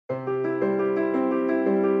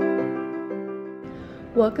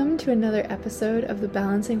Welcome to another episode of the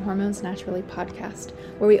Balancing Hormones Naturally podcast,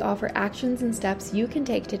 where we offer actions and steps you can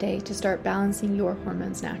take today to start balancing your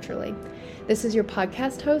hormones naturally. This is your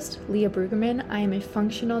podcast host, Leah Brueggemann. I am a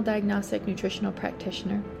functional diagnostic nutritional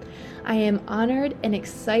practitioner. I am honored and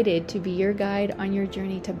excited to be your guide on your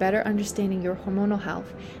journey to better understanding your hormonal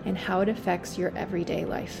health and how it affects your everyday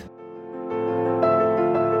life.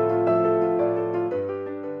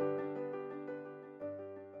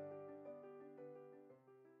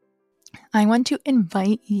 I want to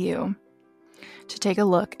invite you to take a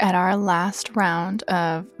look at our last round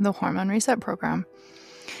of the Hormone Reset program.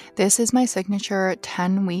 This is my signature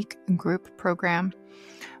 10-week group program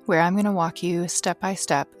where I'm going to walk you step by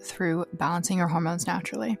step through balancing your hormones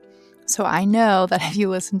naturally. So I know that if you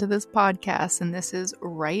listen to this podcast, and this is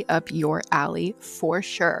right up your alley for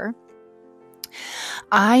sure,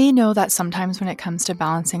 I know that sometimes when it comes to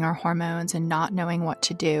balancing our hormones and not knowing what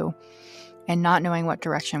to do, and not knowing what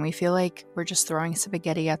direction, we feel like we're just throwing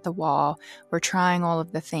spaghetti at the wall. We're trying all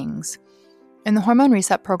of the things. In the Hormone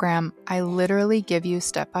Reset program, I literally give you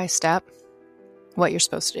step by step what you're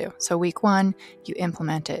supposed to do. So week 1, you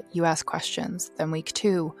implement it. You ask questions. Then week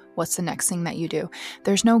 2, what's the next thing that you do?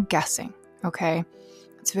 There's no guessing, okay?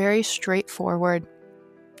 It's very straightforward.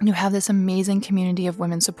 You have this amazing community of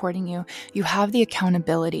women supporting you. You have the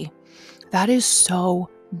accountability. That is so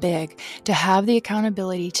big, to have the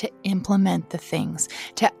accountability to implement the things,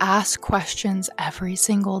 to ask questions every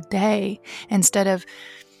single day instead of,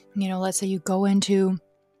 let's say you go to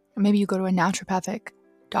a naturopathic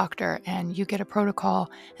doctor and you get a protocol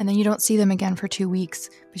and then you don't see them again for 2 weeks,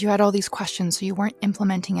 but you had all these questions, so you weren't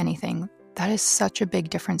implementing anything. That is such a big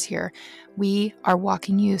difference here. We are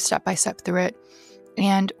walking you step by step through it.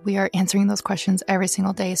 And we are answering those questions every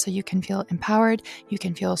single day so you can feel empowered, you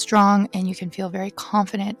can feel strong, and you can feel very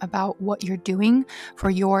confident about what you're doing for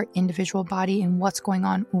your individual body and what's going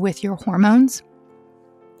on with your hormones.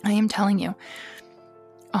 I am telling you,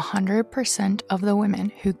 100% of the women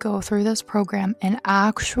who go through this program and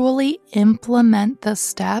actually implement the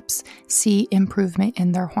steps see improvement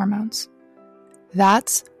in their hormones.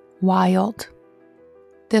 That's wild.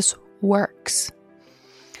 This works.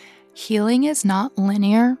 Healing is not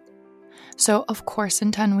linear. So of course,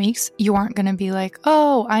 in 10 weeks, you aren't going to be like,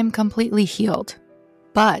 oh, I'm completely healed.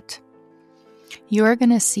 But you are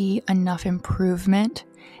going to see enough improvement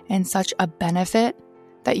and such a benefit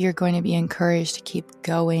that you're going to be encouraged to keep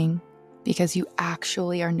going because you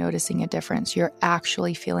actually are noticing a difference. You're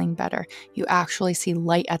actually feeling better. You actually see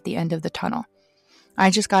light at the end of the tunnel. I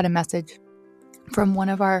just got a message from one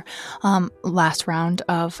of our last round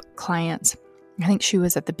of clients. I think she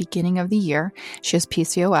was at the beginning of the year. She has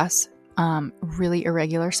PCOS, really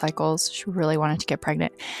irregular cycles. She really wanted to get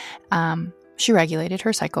pregnant. She regulated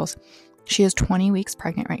her cycles. She is 20 weeks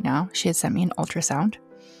pregnant right now. She had sent me an ultrasound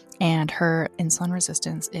and her insulin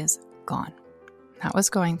resistance is gone. That was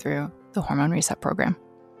going through the Hormone Reset program.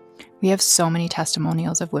 We have so many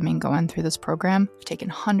testimonials of women going through this program. We've taken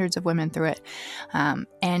hundreds of women through it.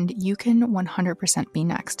 And you can 100% be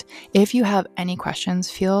next. If you have any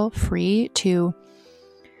questions, feel free to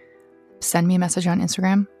send me a message on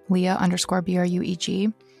Instagram,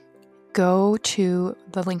 Leah_BRUEG. Go to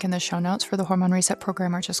the link in the show notes for the Hormone Reset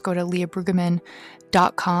program or just go to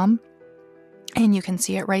leahbrueggemann.com and you can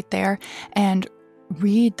see it right there and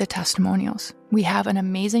read the testimonials. We have an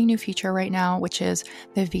amazing new feature right now, which is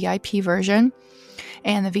the VIP version.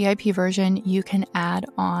 And the VIP version, you can add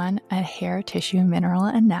on a hair tissue mineral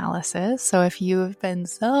analysis. So if you've been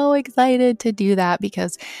so excited to do that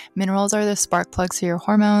because minerals are the spark plugs to your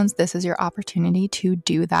hormones, this is your opportunity to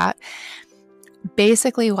do that.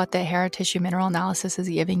 Basically, what the hair tissue mineral analysis is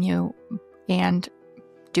giving you and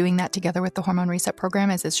doing that together with the Hormone Reset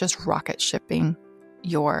program is it's just rocket shipping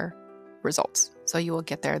your results. So you will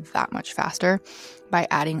get there that much faster by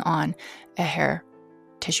adding on a hair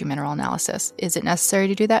tissue mineral analysis. Is it necessary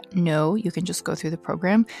to do that? No, you can just go through the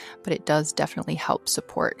program, but it does definitely help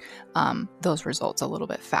support those results a little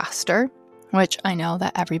bit faster, which I know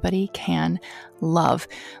that everybody can love.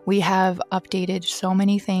 We have updated so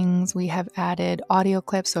many things. We have added audio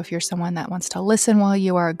clips. So if you're someone that wants to listen while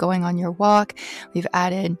you are going on your walk, we've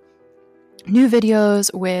added new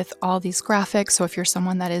videos with all these graphics. So if you're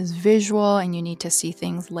someone that is visual and you need to see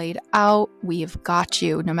things laid out, we've got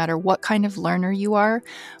you. No matter what kind of learner you are,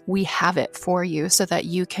 we have it for you so that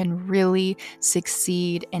you can really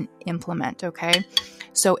succeed and implement, okay?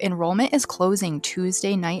 So enrollment is closing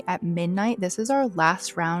Tuesday night at midnight. This is our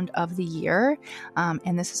last round of the year.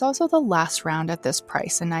 And this is also the last round at this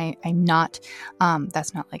price. And I'm not,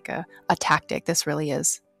 that's not like a tactic. This really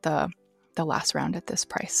is the the last round at this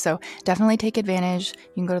price. So definitely take advantage.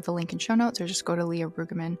 You can go to the link in show notes or just go to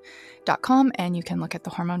leahrueggemann.com and you can look at the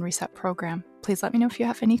Hormone Reset program. Please let me know if you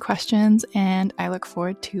have any questions, and I look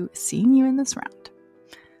forward to seeing you in this round.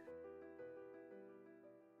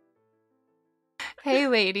 Hey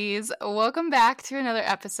ladies, welcome back to another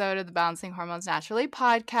episode of the Balancing Hormones Naturally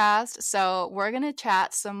podcast. So we're going to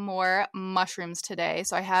chat some more mushrooms today.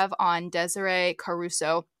 So I have on Desiree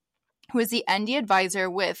Caruso, who is the ND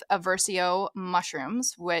advisor with Aversio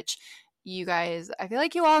Mushrooms, which you guys, I feel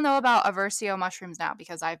like you all know about Aversio mushrooms now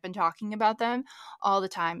because I've been talking about them all the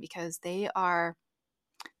time because they're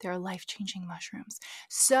life-changing mushrooms.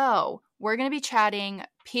 So we're going to be chatting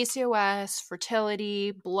PCOS,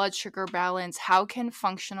 fertility, blood sugar balance. How can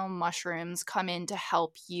functional mushrooms come in to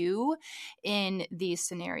help you in these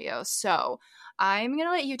scenarios? So I'm going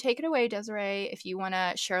to let you take it away, Desiree, if you want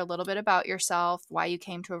to share a little bit about yourself, why you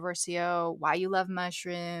came to Aversio, why you love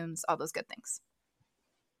mushrooms, all those good things.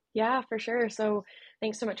 Yeah, for sure. So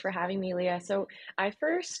thanks so much for having me, Leah. So I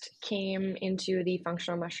first came into the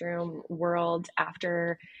functional mushroom world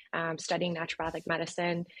after studying naturopathic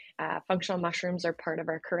medicine. Functional mushrooms are part of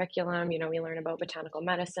our curriculum. You know, we learn about botanical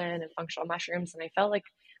medicine and functional mushrooms, and I felt like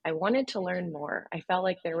I wanted to learn more. I felt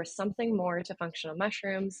like there was something more to functional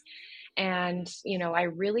mushrooms. And, you know, I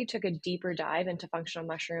really took a deeper dive into functional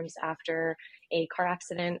mushrooms after a car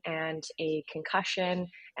accident and a concussion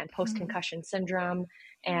and post-concussion syndrome.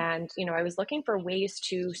 And, you know, I was looking for ways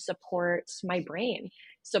to support my brain,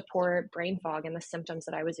 support brain fog and the symptoms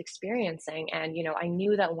that I was experiencing. And, you know, I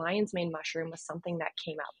knew that lion's mane mushroom was something that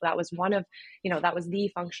came up. That was one of, you know, that was the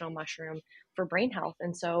functional mushroom for brain health.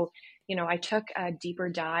 And so, you know, I took a deeper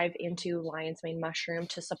dive into lion's mane mushroom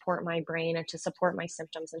to support my brain and to support my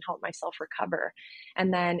symptoms and help myself recover.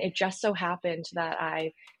 And then it just so happened that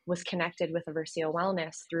I was connected with Aversio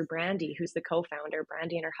Wellness through Brandy, who's the co-founder.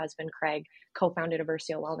 Brandy and her husband, Craig, co-founded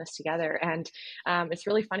Aversio Wellness together. And it's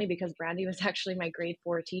really funny because Brandy was actually my grade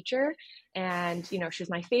 4 teacher. And, you know, she was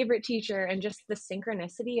my favorite teacher. And just the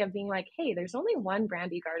synchronicity of being like, hey, there's only one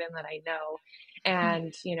Brandy Garden that I know.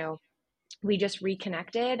 And, you know, we just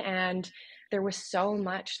reconnected, and there was so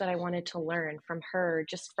much that I wanted to learn from her,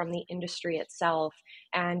 just from the industry itself.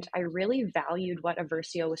 And I really valued what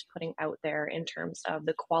Aversio was putting out there in terms of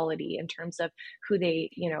the quality, in terms of who they,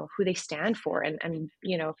 you know, who they stand for, and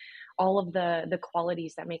you know, all of the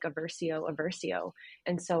qualities that make Aversio Aversio.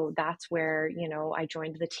 And so that's where, you know, I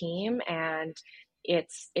joined the team, and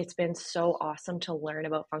it's been so awesome to learn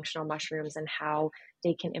about functional mushrooms and how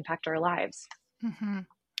they can impact our lives. Mm-hmm.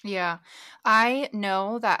 Yeah. I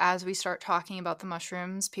know that as we start talking about the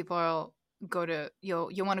mushrooms, people will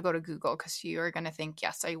you'll want to go to Google because you're going to think,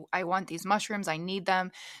 yes, I want these mushrooms. I need them.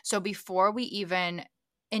 So before we even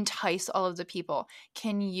entice all of the people,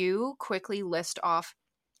 can you quickly list off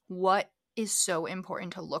what is so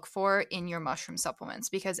important to look for in your mushroom supplements?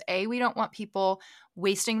 Because A, we don't want people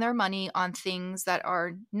wasting their money on things that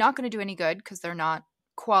are not going to do any good because they're not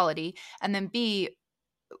quality. And then B,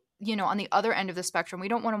 you know, on the other end of the spectrum, we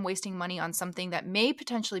don't want them wasting money on something that may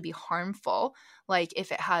potentially be harmful, like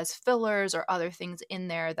if it has fillers or other things in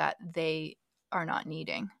there that they are not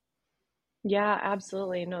needing. Yeah,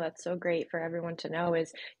 absolutely. No, that's so great for everyone to know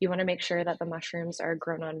is you want to make sure that the mushrooms are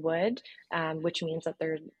grown on wood, which means that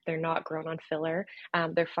they're not grown on filler.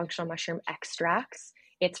 They're functional mushroom extracts.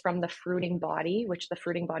 It's from the fruiting body, which the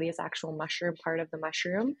fruiting body is actual mushroom part of the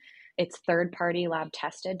mushroom. It's third party lab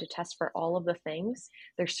tested to test for all of the things.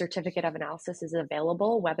 Their certificate of analysis is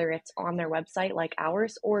available, whether it's on their website like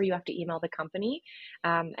ours, or you have to email the company.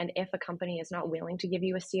 And if a company is not willing to give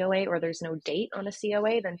you a COA or there's no date on a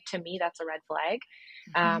COA, then to me, that's a red flag.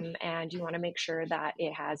 And you want to make sure that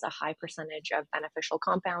it has a high percentage of beneficial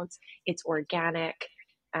compounds. It's organic,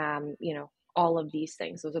 you know, all of these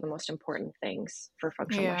things. Those are the most important things for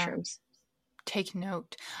functional mushrooms. Take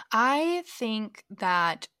note. I think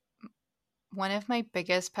that one of my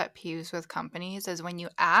biggest pet peeves with companies is when you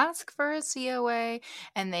ask for a COA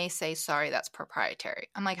and they say, sorry, that's proprietary.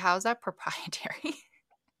 I'm like, how is that proprietary?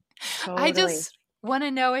 I Totally. just want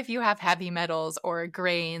to know if you have heavy metals or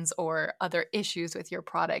grains or other issues with your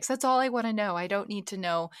products. That's all I want to know. I don't need to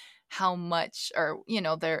know how much, or, you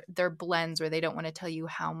know, their blends where they don't want to tell you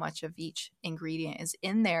how much of each ingredient is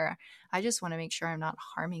in there. I just want to make sure I'm not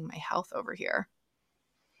harming my health over here.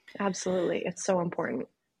 Absolutely. It's so important.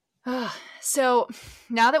 So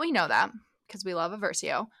now that we know that, because we love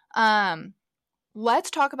Aversio,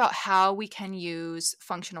 let's talk about how we can use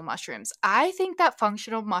functional mushrooms. I think that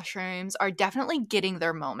functional mushrooms are definitely getting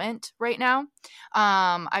their moment right now.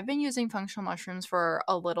 I've been using functional mushrooms for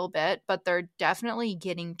a little bit, but they're definitely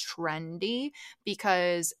getting trendy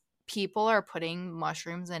because people are putting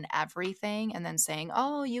mushrooms in everything and then saying,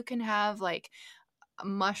 oh, you can have like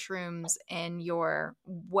mushrooms in your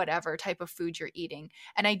whatever type of food you're eating.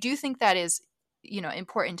 And I do think that is,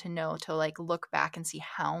 important to know, to like look back and see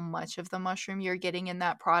how much of the mushroom you're getting in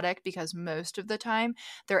that product, because most of the time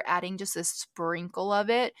they're adding just a sprinkle of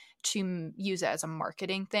it to use it as a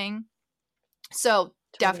marketing thing. So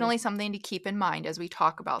Totally. definitely something to keep in mind as we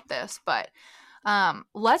talk about this. But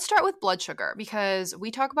let's start with blood sugar, because we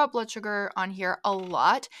talk about blood sugar on here a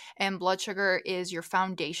lot, and blood sugar is your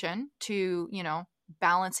foundation to,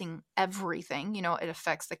 balancing everything. It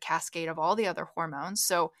affects the cascade of all the other hormones.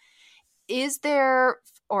 So is there,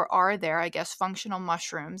 or are there, I guess, functional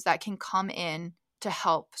mushrooms that can come in to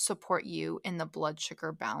help support you in the blood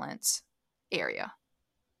sugar balance area?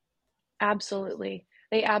 Absolutely.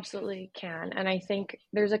 They absolutely can. And I think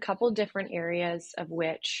there's a couple different areas of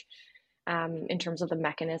which, in terms of the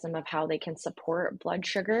mechanism of how they can support blood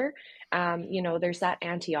sugar, there's that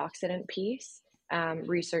antioxidant piece.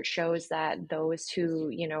 Research shows that those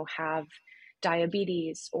who, have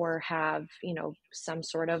diabetes or have, some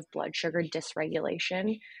sort of blood sugar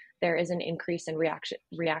dysregulation, there is an increase in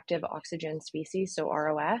reactive oxygen species, so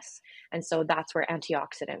ROS. And so that's where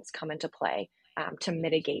antioxidants come into play, to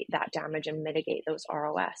mitigate that damage and mitigate those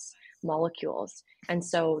ROS molecules. And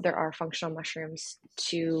so there are functional mushrooms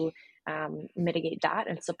to mitigate that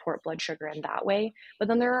and support blood sugar in that way. But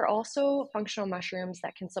then there are also functional mushrooms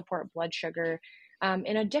that can support blood sugar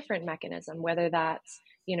in a different mechanism, whether that's,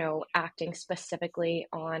 acting specifically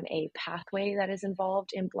on a pathway that is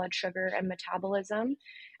involved in blood sugar and metabolism.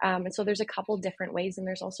 And so there's a couple different ways, and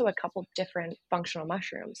there's also a couple different functional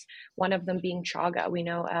mushrooms. One of them being chaga. We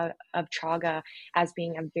know of chaga as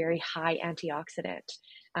being a very high antioxidant.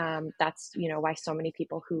 That's, why so many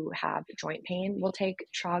people who have joint pain will take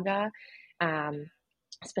chaga.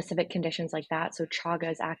 Specific conditions like that. So chaga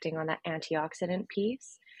is acting on that antioxidant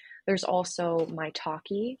piece. There's also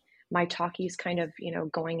maitake. Maitake is kind of,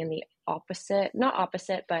 going in the opposite, not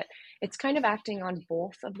opposite, but it's kind of acting on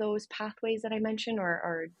both of those pathways that I mentioned,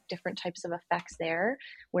 or different types of effects there,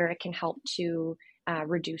 where it can help to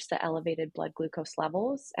reduce the elevated blood glucose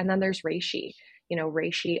levels. And then there's reishi.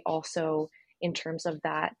 Reishi also, in terms of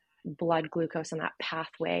that blood glucose and that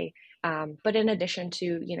pathway, but in addition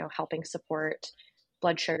to, helping support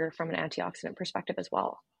blood sugar from an antioxidant perspective as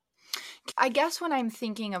well. I guess when I'm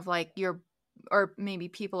thinking of like or maybe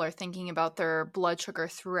people are thinking about their blood sugar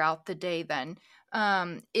throughout the day, then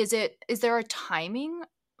is there a timing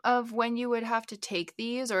of when you would have to take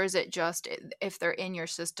these, or is it just if they're in your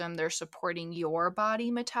system, they're supporting your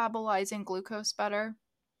body metabolizing glucose better?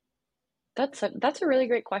 That's a really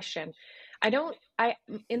great question.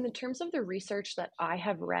 In the terms of the research that I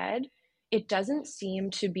have read, it doesn't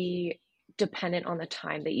seem to be dependent on the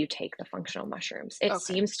time that you take the functional mushrooms. It Okay.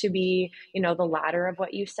 seems to be, the latter of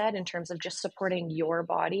what you said, in terms of just supporting your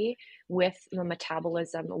body with the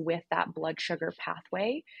metabolism, with that blood sugar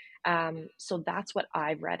pathway. So that's what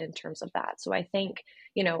I've read in terms of that. So I think,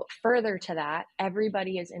 further to that,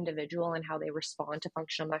 everybody is individual in how they respond to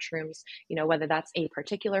functional mushrooms, whether that's a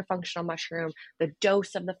particular functional mushroom, the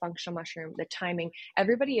dose of the functional mushroom, the timing.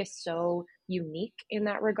 Everybody is so unique in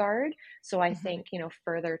that regard. So I Mhm. think,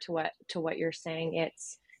 further to what you're saying,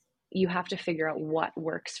 it's, you have to figure out what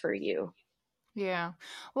works for you. Yeah.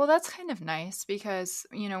 Well, that's kind of nice because,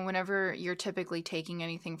 whenever you're typically taking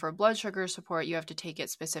anything for blood sugar support, you have to take it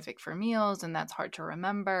specific for meals, and that's hard to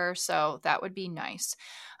remember. So that would be nice.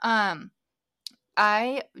 Um,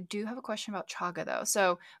 I do have a question about chaga though.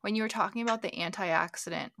 So when you were talking about the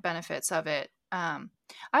antioxidant benefits of it, I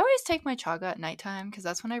always take my chaga at nighttime because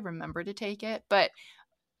that's when I remember to take it. But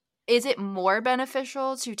is it more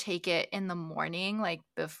beneficial to take it in the morning, like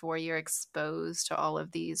before you're exposed to all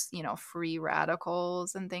of these, free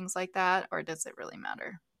radicals and things like that? Or does it really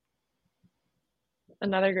matter?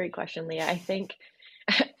 Another great question, Leah.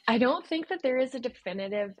 I don't think that there is a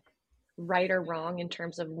definitive right or wrong in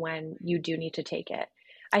terms of when you do need to take it.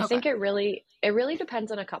 I Okay. think it really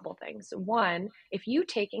depends on a couple things. One, if you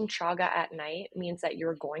taking chaga at night means that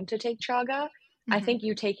you're going to take chaga, I Hmm. think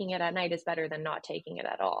you taking it at night is better than not taking it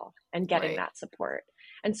at all and getting Right. that support.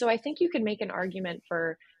 And so I think you can make an argument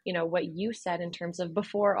for, what you said in terms of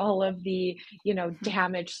before all of the, Mhm.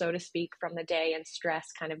 damage, so to speak, from the day and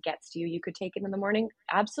stress kind of gets to you, you could take it in the morning.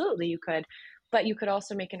 Absolutely, you could. But you could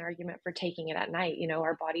also make an argument for taking it at night.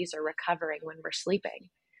 Our bodies are recovering when we're sleeping.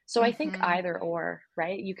 So I think Mhm. either or,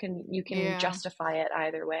 right? You can Yeah. justify it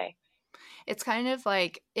either way. It's kind of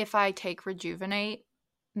like if I take Rejuvenate,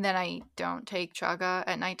 then I don't take chaga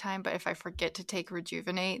at nighttime. But if I forget to take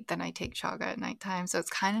Rejuvenate, then I take chaga at nighttime. So it's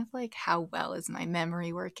kind of like how well is my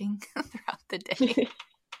memory working throughout the day?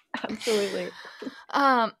 Absolutely.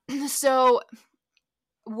 Um, so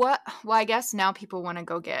well, I guess now people want to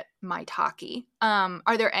go get maitake.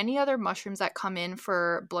 Are there any other mushrooms that come in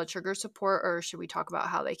for blood sugar support, or should we talk about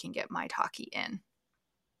how they can get maitake in?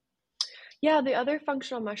 Yeah, the other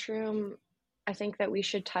functional mushroom I think that we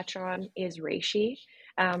should touch on is reishi.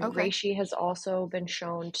 Okay. Reishi has also been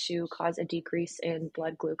shown to cause a decrease in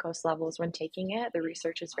blood glucose levels when taking it. The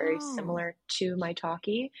research is very Oh. similar to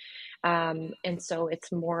maitake. And so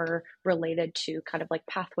it's more related to kind of like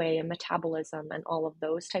pathway and metabolism and all of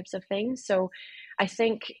those types of things. So I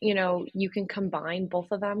think, you can combine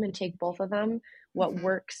both of them and take both of them. What Hmm.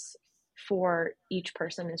 works for each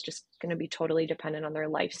person is just going to be totally dependent on their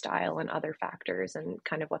lifestyle and other factors and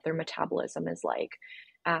kind of what their metabolism is like.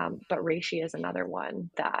 But reishi is another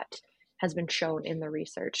one that has been shown in the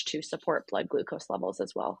research to support blood glucose levels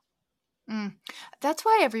as well. Mm. That's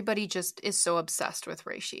why everybody just is so obsessed with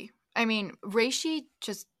reishi. I mean, reishi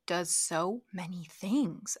just does so many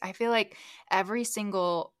things. I feel like every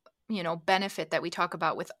single, benefit that we talk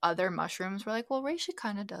about with other mushrooms, we're like, well, reishi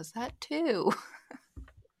kind of does that too.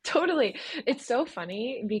 Totally. It's so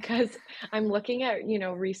funny because I'm looking at,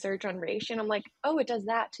 research on reishi and I'm like, oh, it does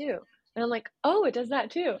that too. And I'm like, oh, it does that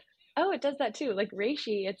too. Oh, it does that too. Like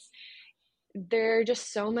reishi, there are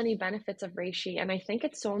just so many benefits of reishi. And I think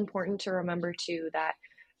it's so important to remember too that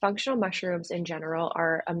functional mushrooms in general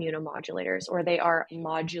are immunomodulators or they are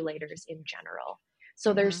modulators in general.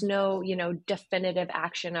 So there's Hmm. no, definitive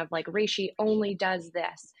action of like reishi only does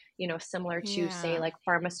this, similar to say Yeah. like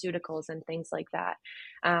pharmaceuticals and things like that.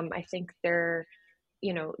 I think they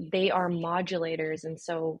are modulators. And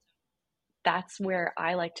so that's where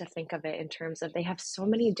I like to think of it in terms of they have so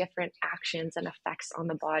many different actions and effects on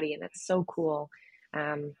the body. And it's so cool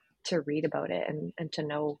to read about it and to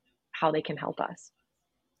know how they can help us.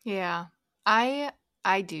 Yeah. I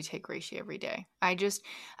I do take reishi every day.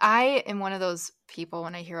 I am one of those people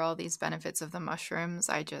when I hear all these benefits of the mushrooms,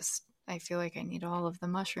 I feel like I need all of the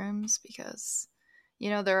mushrooms because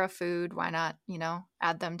they're a food. Why not,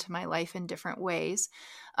 add them to my life in different ways?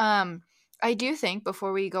 Um I do think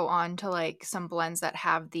before we go on to like some blends that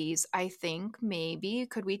have these, I think maybe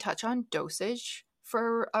could we touch on dosage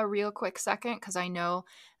for a real quick second? Because I know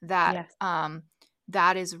that Yes.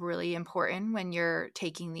 that is really important when you're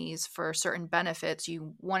taking these for certain benefits.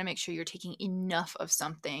 You want to make sure you're taking enough of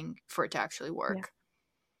something for it to actually Yeah, work.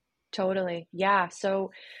 totally. Yeah.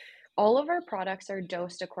 So all of our products are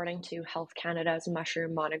dosed according to Health Canada's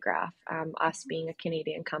mushroom monograph. Us being a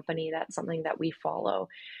Canadian company, that's something that we follow.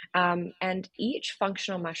 And each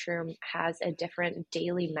functional mushroom has a different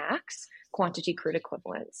daily max quantity crude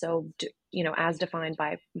equivalent. So, as defined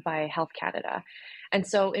by Health Canada. And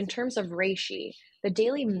so, in terms of reishi, the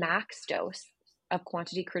daily max dose of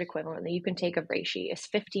quantity crude equivalent that you can take of reishi is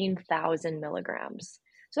 15,000 milligrams.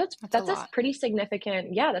 So that's That's a that's a lot. pretty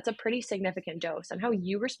significant, yeah, that's a pretty significant dose. And how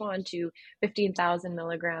you respond to 15,000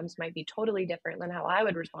 milligrams might be totally different than how I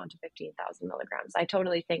would respond to 15,000 milligrams. I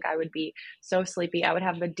totally think I would be so sleepy. I would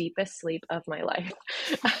have the deepest sleep of my life.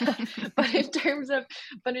 but in terms of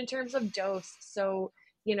but in terms of dose, so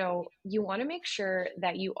you want to make sure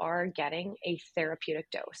that you are getting a therapeutic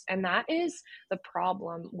dose. And that is the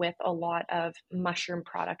problem with a lot of mushroom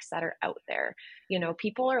products that are out there.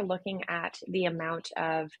 People are looking at the amount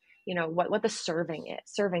of what the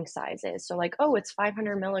serving size is. So like, oh, it's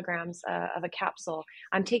 500 milligrams of a capsule.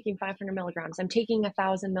 I'm taking 500 milligrams. I'm taking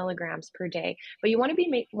 1,000 milligrams per day. But you want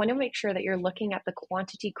to make sure that you're looking at the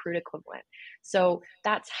quantity crude equivalent. So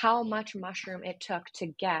that's how much mushroom it took to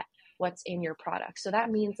get what's in your product. So that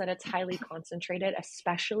means that it's highly concentrated,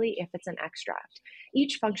 especially if it's an extract.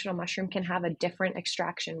 Each functional mushroom can have a different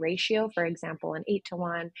extraction ratio, for example, an 8 to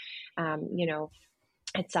 1,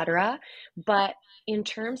 etc. But in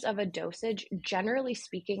terms of a dosage, generally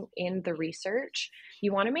speaking, in the research,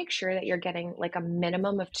 you want to make sure that you're getting like a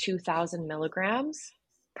minimum of 2,000 milligrams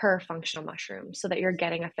per functional mushroom so that you're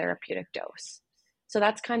getting a therapeutic dose. So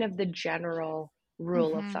that's kind of the general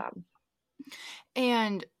rule of Hmm. thumb.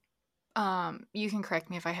 And you can correct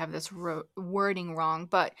me if I have this wording wrong,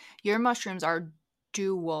 but your mushrooms are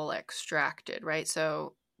dual extracted, right?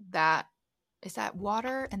 So that is that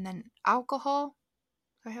water and then alcohol?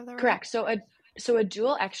 Do I have that right? Correct. So a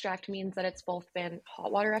dual extract means that it's both been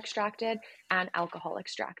hot water extracted and alcohol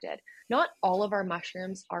extracted. Not all of our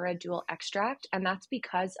mushrooms are a dual extract, and that's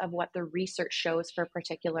because of what the research shows for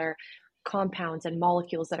particular compounds and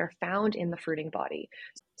molecules that are found in the fruiting body.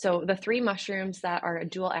 So the three mushrooms that are a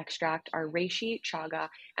dual extract are reishi, chaga,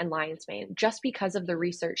 and lion's mane, just because of the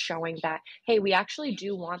research showing that, hey, we actually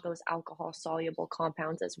do want those alcohol soluble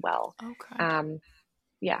compounds as well. Okay. Um,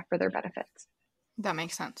 yeah, for their benefits. That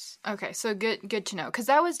makes sense. Okay, so good to know, because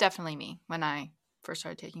that was definitely me when I first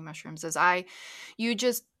started taking mushrooms. You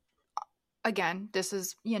just, again, this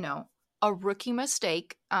is, a rookie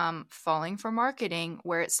mistake, falling for marketing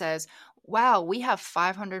where it says, wow, we have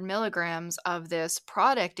 500 milligrams of this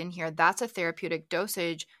product in here. That's a therapeutic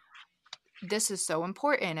dosage. This is so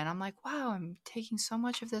important. And I'm like, wow, I'm taking so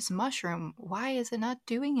much of this mushroom. Why is it not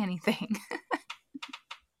doing anything?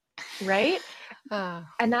 Right? uh,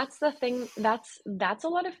 And that's the thing, that's a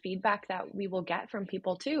lot of feedback that we will get from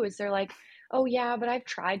people too, is they're like, "Oh yeah, but I've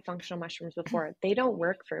tried functional mushrooms before. They don't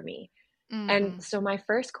work for me." And mm-hmm, so my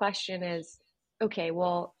first question is, okay,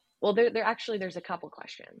 well, there actually there's a couple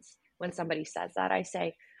questions when somebody says that. I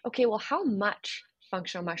say, okay, well, how much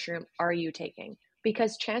functional mushroom are you taking?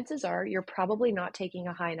 Because chances are you're probably not taking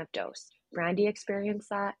a high enough dose. Brandy experienced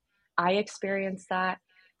that. I experienced that,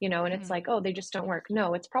 and it's like, oh, they just don't work.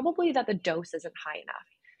 No, it's probably that the dose isn't high enough.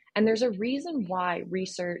 And there's a reason why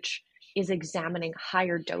research is examining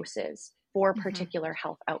higher doses for mm-hmm, particular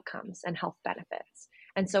health outcomes and health benefits.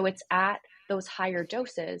 And so it's at those higher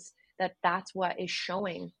doses that's what is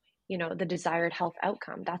showing, the desired health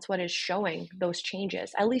outcome. That's what is showing those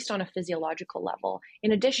changes, at least on a physiological level,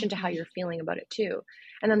 in addition to how mm-hmm, you're feeling about it too.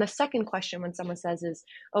 And then the second question when someone says is,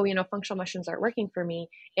 oh, functional mushrooms aren't working for me,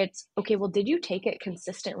 it's okay, well, did you take it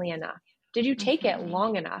consistently enough? Did you take it mm-hmm.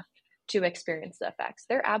 long enough to experience the effects?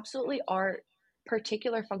 There absolutely are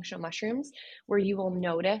particular functional mushrooms where you will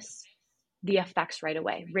notice the effects right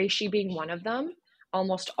away. Reishi being one of them,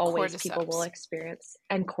 almost always people will Cordyceps. experience,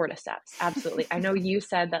 and cordyceps. Absolutely. I know you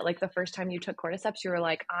said that like the first time you took cordyceps, you were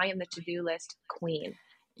like, I am the to-do list queen.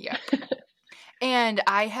 Yep. And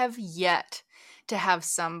I have yet to have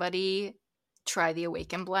somebody try the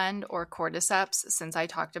Awaken blend or cordyceps since I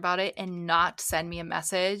talked about it and not send me a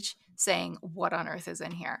message saying, what on earth is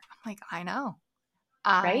in here? I'm like, I know.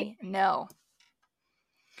 Right? I know.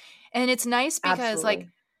 And it's nice because, like,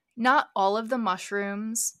 Absolutely. not all of the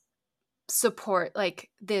mushrooms support like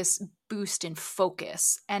this boost in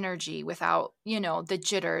focus, energy without, the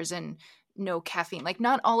jitters and no caffeine. Like,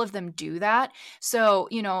 not all of them do that. So,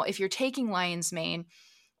 if you're taking lion's mane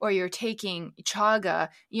or you're taking chaga,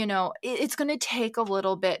 it's going to take a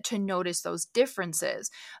little bit to notice those differences.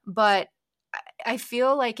 But I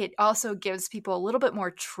feel like it also gives people a little bit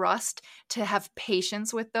more trust to have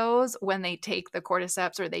patience with those when they take the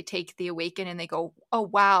cordyceps or they take the Awaken and they go, oh,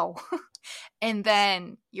 wow. And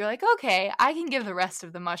then you're like, okay, I can give the rest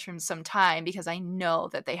of the mushrooms some time because I know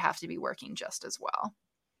that they have to be working just as well.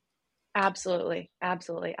 Absolutely.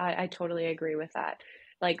 Absolutely. I totally agree with that.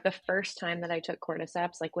 Like the first time that I took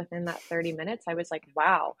cordyceps, like within that 30 minutes, I was like,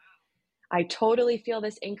 wow, I totally feel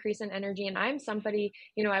this increase in energy. And I'm somebody,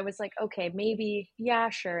 I was like, okay, maybe,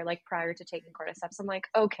 yeah, sure. Like prior to taking cordyceps, I'm like,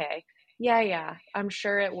 okay, yeah, I'm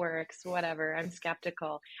sure it works, whatever. I'm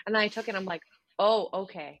skeptical. And then I took it, I'm like, oh,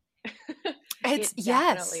 okay. It's, It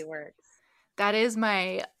definitely yes. works.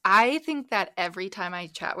 I think that every time I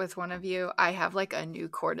chat with one of you, I have like a new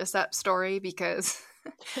cordyceps story because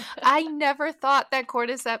I never thought that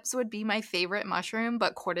cordyceps would be my favorite mushroom,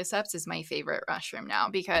 but cordyceps is my favorite mushroom now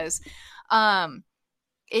because um,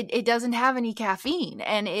 it doesn't have any caffeine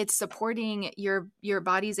and it's supporting your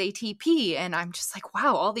body's ATP. And I'm just like,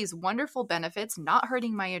 wow, all these wonderful benefits, not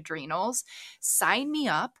hurting my adrenals. Sign me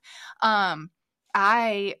up.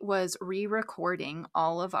 I was re-recording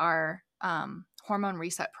all of our hormone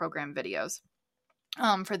reset program videos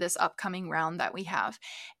for this upcoming round that we have.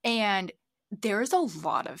 And there's a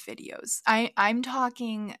lot of videos. I'm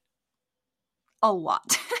talking a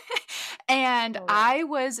lot. And Oh, yeah. I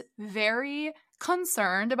was very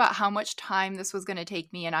concerned about how much time this was going to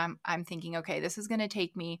take me. And I'm thinking, okay, this is going to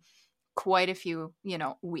take me quite a few,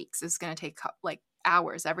 weeks. It's going to take like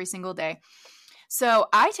hours every single day. So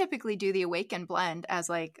I typically do the Awaken blend as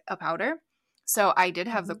like a powder. So I did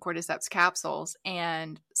have the Hmm. cordyceps capsules.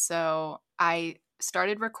 And so I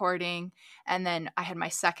started recording and then I had my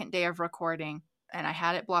second day of recording and I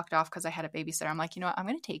had it blocked off because I had a babysitter. I'm like, you know what? I'm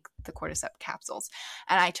going to take the cordyceps capsules.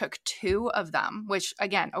 And I took 2 of them, which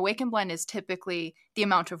again, Awaken blend is typically the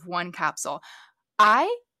amount of 1 capsule.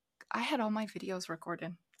 I had all my videos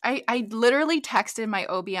recorded. I literally texted my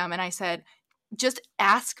OBM and I said, just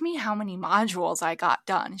ask me how many modules I got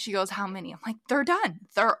done. She goes, how many? I'm like, they're done.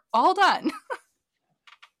 They're all done.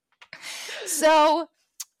 So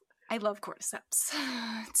I love cordyceps.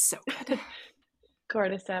 It's so good.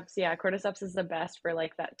 Cordyceps, yeah, cordyceps is the best for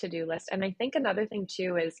like that to-do list. And I think another thing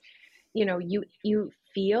too is, you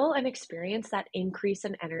feel and experience that increase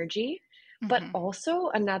in energy, but Mm-hmm. also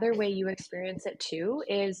another way you experience it too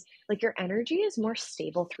is like your energy is more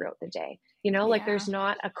stable throughout the day. Like Yeah. there's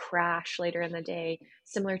not a crash later in the day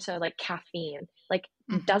similar to like caffeine. Like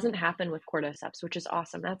Hmm. doesn't happen with cordyceps, which is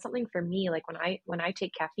awesome. That's something for me. Like when I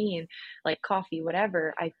take caffeine, like coffee,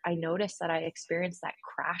 whatever, I notice that I experience that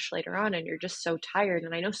crash later on, and you're just so tired.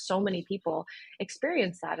 And I know so many people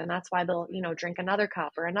experience that, and that's why they'll drink another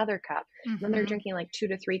cup or another cup. And then they're Hmm. drinking like 2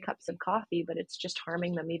 to 3 cups of coffee, but it's just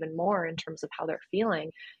harming them even more in terms of how they're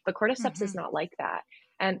feeling. But cordyceps is Hmm. not like that.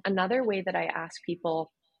 And another way that I ask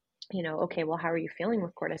people, okay, well, how are you feeling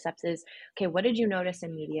with cordyceps is, okay, what did you notice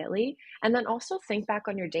immediately? And then also think back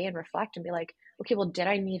on your day and reflect and be like, okay, well, did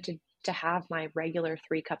I need to have my regular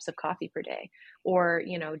 3 cups of coffee per day? Or,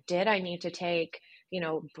 did I need to take,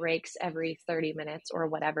 breaks every 30 minutes or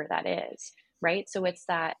whatever that is, right? So it's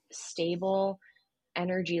that stable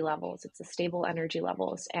energy levels. It's the stable energy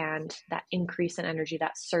levels and that increase in energy,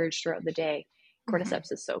 that surge throughout the day. Hmm.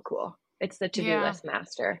 Cordyceps is so cool. It's the to-do Yeah, list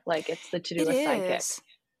master. Like it's the to-do it list sidekick. is.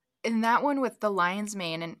 And that one with the lion's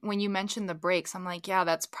mane, and when you mentioned the breaks, I'm like, yeah,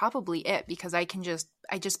 that's probably it, because I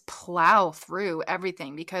just plow through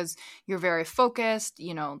everything because you're very focused,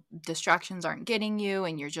 distractions aren't getting you,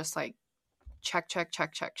 and you're just like, check, check,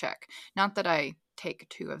 check, check, check. Not that I take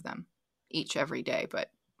 2 of them each every day,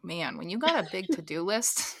 but man, when you got a big to-do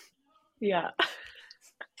list, Yeah.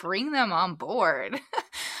 bring them on board.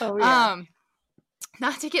 Oh yeah. um,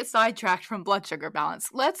 Not to get sidetracked from blood sugar balance,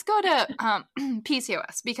 let's go to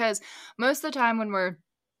PCOS, because most of the time when we're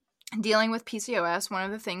dealing with PCOS, one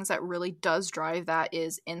of the things that really does drive that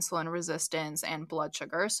is insulin resistance and blood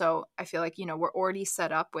sugar. So I feel like, we're already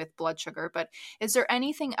set up with blood sugar, but is there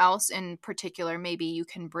anything else in particular maybe you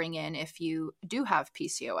can bring in if you do have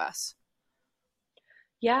PCOS?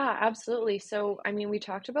 Yeah, absolutely. So, I mean, we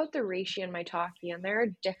talked about the reishi and maitake, and there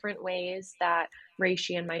are different ways that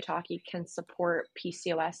reishi and maitake can support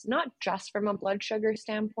PCOS, not just from a blood sugar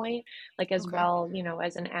standpoint, like as Okay. well,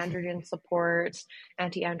 as an androgen support,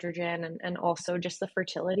 anti-androgen, and also just the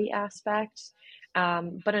fertility aspect.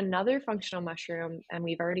 But another functional mushroom, and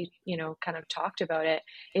we've already, kind of talked about it,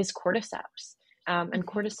 is cordyceps. And Hmm.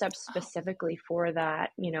 cordyceps Oh. specifically for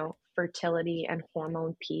that, fertility and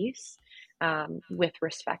hormone piece with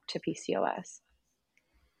respect to PCOS.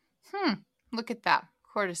 Hmm. Look at that.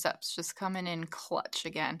 Cordyceps just coming in clutch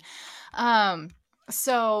again. Um,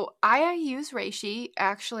 so I use reishi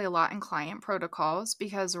actually a lot in client protocols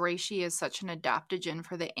because reishi is such an adaptogen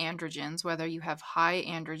for the androgens, whether you have high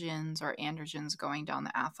androgens or androgens going down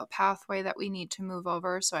the alpha pathway that we need to move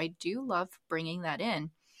over. So I do love bringing that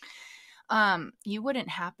in. You wouldn't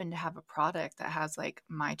happen to have a product that has like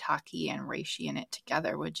maitake and reishi in it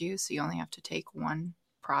together, would you? So you only have to take one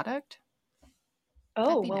product?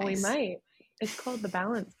 That'd Oh, be well, we nice. might. It's called the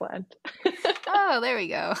balance blend. Oh, there we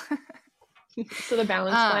go. So the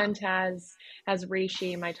balance um, blend has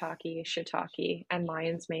reishi, maitake, shiitake, and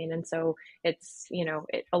lion's mane, and so it's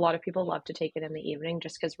a lot of people love to take it in the evening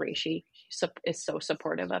just because reishi is so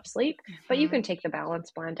supportive of sleep. But you mhm. can take the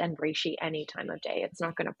balance blend and reishi any time of day. It's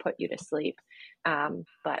not going to put you to sleep.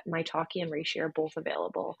 But maitake and reishi are both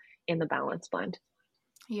available in the balance blend.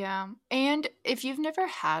 Yeah. And if you've never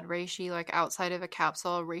had reishi, like outside of a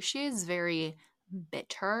capsule, reishi is very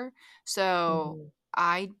bitter. So Mhm.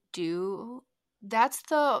 I do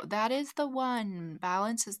that is the one.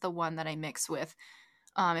 Balance is the one that I mix with.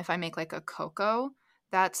 If I make like a cocoa,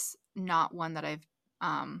 that's not one that I've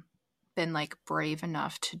um been like brave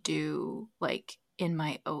enough to do like in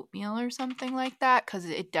my oatmeal or something like that, because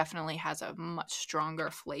it definitely has a much stronger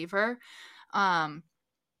flavor. Um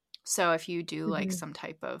so if you do like Mhm. some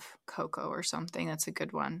type of cocoa or something, that's a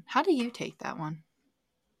good one. How do you take that one?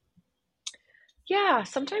 Yeah,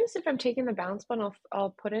 sometimes if I'm taking the balance bun,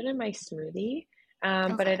 I'll put it in my smoothie.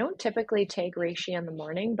 But I Okay. don't typically take reishi in the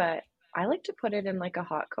morning, but I like to put it in like a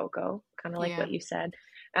hot cocoa, kind of like Yeah. what you said.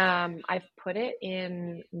 I've put it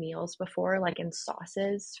in meals before, like in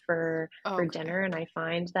sauces for Okay. dinner, and I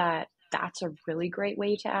find that that's a really great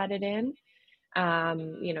way to add it in.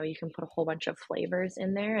 You can put a whole bunch of flavors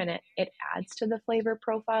in there and it adds to the flavor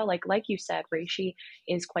profile. Like you said, reishi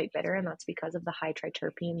is quite bitter, and that's because of the high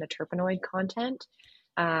triterpene, the terpenoid content.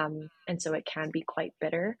 And so it can be quite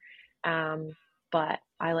bitter. Um, but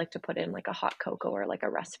I like to put in like a hot cocoa or like a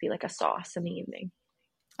recipe, like a sauce in the evening.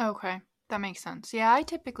 Okay. That makes sense. Yeah, I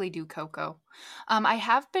typically do cocoa. I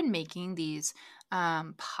have been making these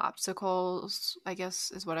popsicles, I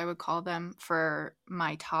guess is what I would call them, for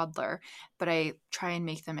my toddler, but I try and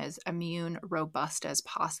make them as immune robust as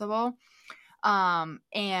possible.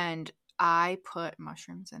 And I put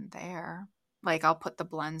mushrooms in there. Like I'll put the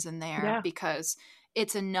blends in there Yeah. because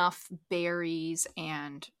it's enough berries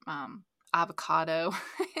and avocado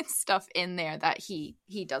and stuff in there that he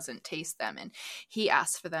doesn't taste them, and he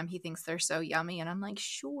asks for them. He thinks they're so yummy, and I'm like,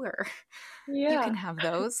 sure, you Yeah, can have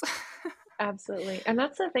those. absolutely. And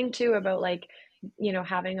that's the thing too about like,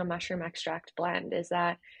 having a mushroom extract blend is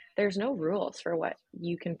that there's no rules for what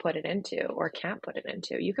you can put it into or can't put it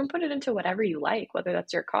into. You can put it into whatever you like, whether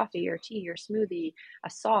that's your coffee, your tea, your smoothie, a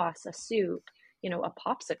sauce, a soup, a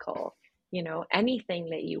popsicle, anything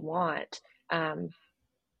that you want. Um,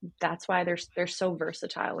 that's why they're so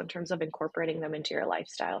versatile in terms of incorporating them into your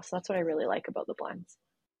lifestyle. So that's what I really like about the blends.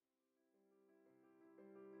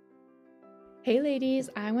 Hey ladies,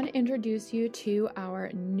 I want to introduce you to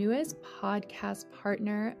our newest podcast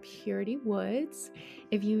partner, Purity Woods.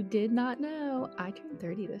 If you did not know, I turned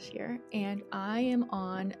 30 this year, and I am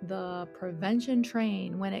on the prevention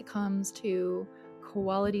train when it comes to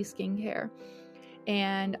quality skincare.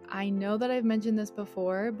 And I know that I've mentioned this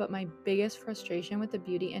before, but my biggest frustration with the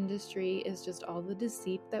beauty industry is just all the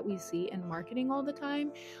deceit that we see in marketing all the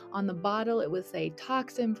time. On the bottle, it would say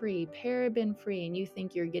toxin-free, paraben-free, and you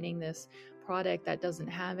think you're getting this product that doesn't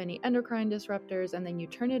have any endocrine disruptors, and then you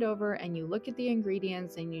turn it over and you look at the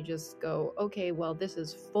ingredients and you just go, okay, well, this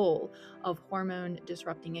is full of hormone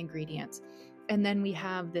disrupting ingredients. And then we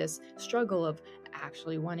have this struggle of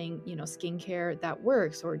actually wanting, skincare that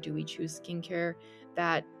works, or do we choose skincare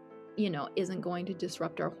that, isn't going to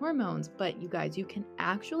disrupt our hormones? But you guys, you can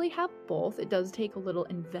actually have both. It does take a little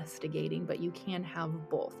investigating, but you can have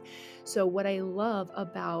both. So what I love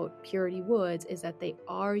about Purity Woods is that they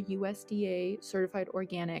are USDA certified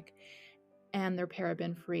organic, and they're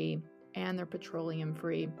paraben free, and they're petroleum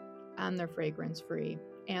free, and they're fragrance free,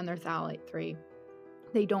 and they're phthalate free.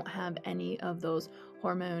 They don't have any of those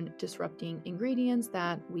hormone disrupting ingredients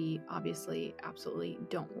that we obviously absolutely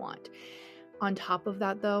don't want. On top of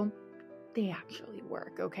that, though, they actually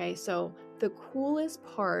work, okay? So the coolest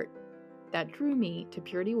part that drew me to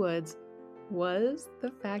Purity Woods was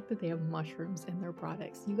the fact that they have mushrooms in their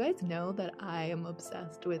products. You guys know that I am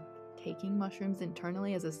obsessed with taking mushrooms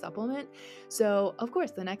internally as a supplement. So, of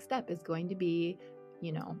course, the next step is going to be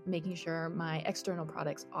making sure my external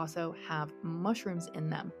products also have mushrooms in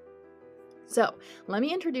them. So let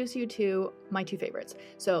me introduce you to my two favorites.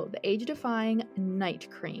 So the Age Defying Night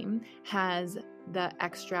Cream has the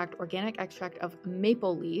organic extract of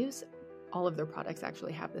maple leaves. All of their products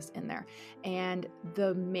actually have this in there. And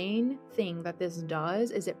the main thing that this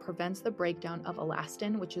does is it prevents the breakdown of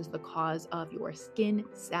elastin, which is the cause of your skin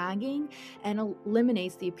sagging, and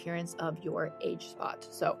eliminates the appearance of your age spots.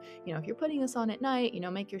 So, if you're putting this on at night,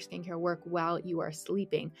 make your skincare work while you are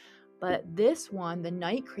sleeping. But this one, the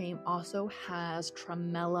night cream, also has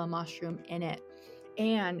tremella mushroom in it.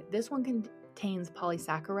 And this one contains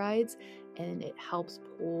polysaccharides, and it helps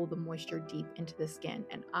pull the moisture deep into the skin.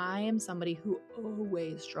 And I am somebody who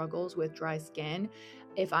always struggles with dry skin.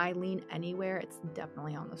 If I lean anywhere, it's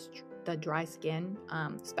definitely on the dry skin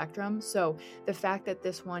spectrum. So the fact that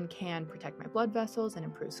this one can protect my blood vessels and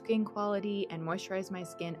improve skin quality and moisturize my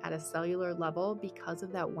skin at a cellular level because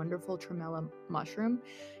of that wonderful tremella mushroom,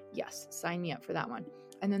 yes, sign me up for that one.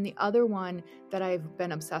 And then the other one that I've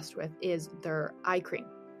been obsessed with is their eye cream,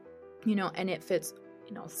 and it fits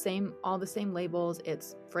all the same labels.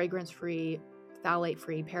 It's fragrance free, phthalate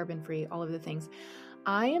free, paraben free, all of the things.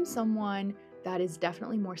 I am someone that is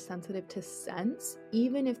definitely more sensitive to scents,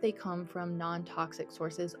 even if they come from non-toxic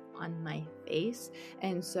sources on my face.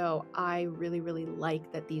 And so I really, really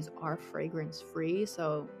like that these are fragrance free.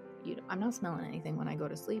 So I'm not smelling anything when I go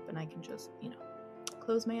to sleep, and I can just,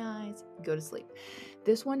 close my eyes, go to sleep.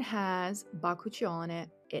 This one has bakuchiol in it.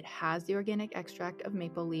 It has the organic extract of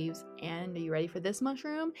maple leaves, and are you ready for this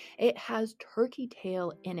mushroom? It has turkey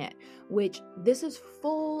tail in it, which this is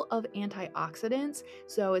full of antioxidants,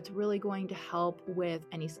 so it's really going to help with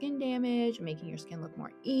any skin damage, making your skin look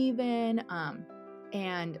more even,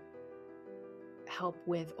 and help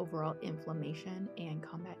with overall inflammation and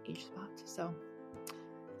combat age spots. So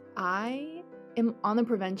I am on the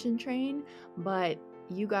prevention train, but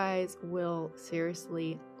you guys will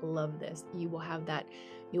seriously love this.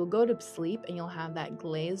 You'll go to sleep and you'll have that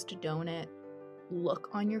glazed donut look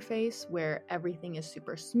on your face where everything is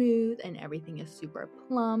super smooth and everything is super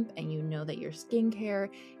plump, and you know that your skincare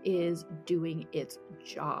is doing its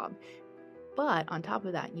job. But on top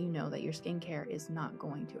of that, you know that your skincare is not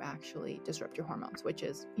going to actually disrupt your hormones, which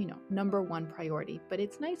is, number one priority. But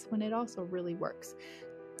it's nice when it also really works.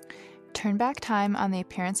 Turn back time on the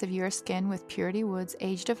appearance of your skin with Purity Woods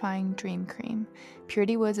Age-Defying Dream Cream.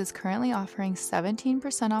 Purity Woods is currently offering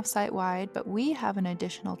 17% off site-wide, but we have an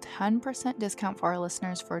additional 10% discount for our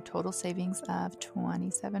listeners for a total savings of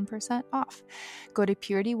 27% off. Go to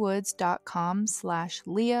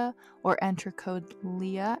puritywoods.com/Leah or enter code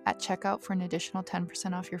Leah at checkout for an additional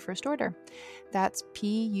 10% off your first order. That's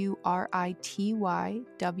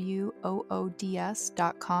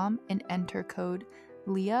puritywoods.com and enter code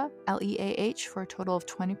Leah, Leah, for a total of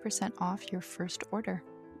 20% off your first order.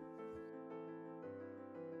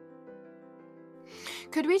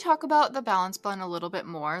 Could we talk about the Balance Blend a little bit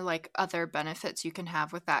more, like other benefits you can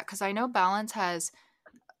have with that? Because I know Balance has,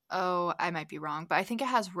 I might be wrong, but I think it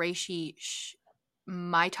has reishi,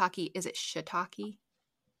 maitake, is it shiitake?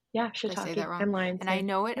 Yeah, Did I say shiitake that wrong? and lion's And mane. I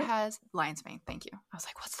know it Yep. has lion's mane. Thank you. I was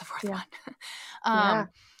like, what's the fourth Yeah. one?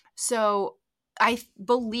 So I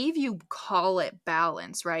believe you call it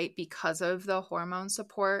balance, right? Because of the hormone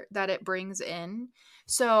support that it brings in.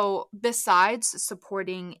 So besides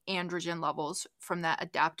supporting androgen levels from that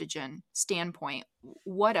adaptogen standpoint,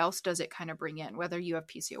 what else does it kind of bring in, whether you have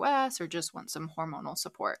PCOS or just want some hormonal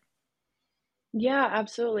support? Yeah,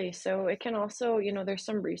 absolutely. So it can also, there's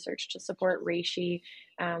some research to support reishi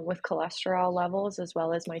with cholesterol levels as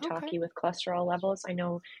well as Okay. maitake with cholesterol levels. I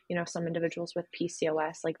know, some individuals with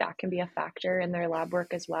PCOS, like that can be a factor in their lab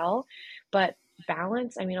work as well. But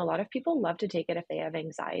balance, I mean, a lot of people love to take it if they have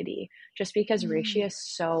anxiety, just because reishi is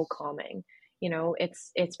so calming.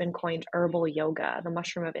 It's been coined herbal yoga, the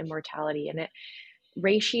mushroom of immortality, and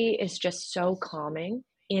reishi is just so calming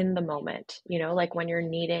in the moment, like when you're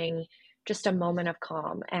needing just a moment of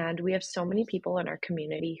calm. And we have so many people in our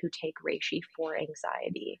community who take reishi for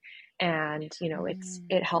anxiety. And,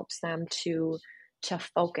 it helps them to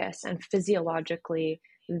focus, and physiologically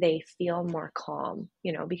they feel more calm,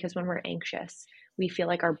 because when we're anxious, we feel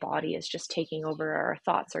like our body is just taking over, our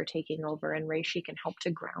thoughts are taking over, and reishi can help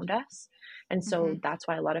to ground us. And so that's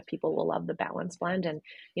why a lot of people will love the Balance Blend. And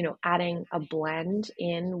adding a blend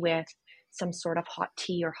in with some sort of hot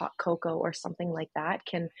tea or hot cocoa or something like that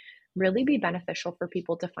can really be beneficial for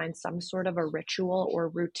people to find some sort of a ritual or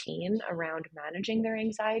routine around managing their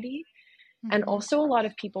anxiety. And also, a lot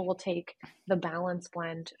of people will take the Balance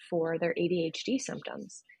Blend for their ADHD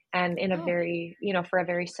symptoms, and in a very, for a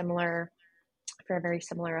very similar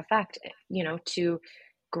effect, to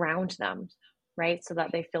ground them, right? So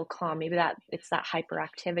that they feel calm. Maybe that it's that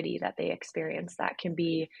hyperactivity that they experience that can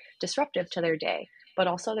be disruptive to their day. But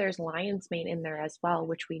also there's lion's mane in there as well,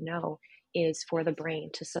 which we know is for the brain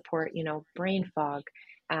to support, brain fog,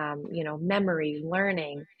 memory,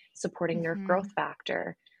 learning, supporting their growth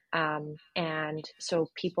factor. And so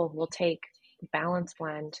people will take Balance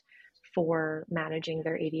Blend for managing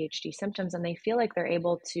their ADHD symptoms, and they feel like they're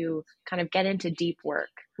able to kind of get into deep work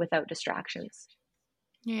without distractions.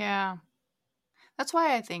 Yeah. That's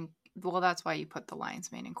why I think, that's why you put the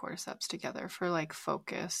lion's mane and cordyceps together for like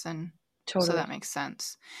focus. And so that Totally. makes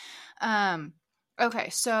sense. Okay.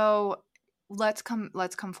 So let's come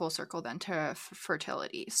full circle then to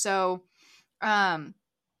fertility. So,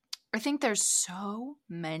 I think there's so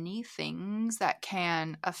many things that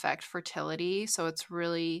can affect fertility. So it's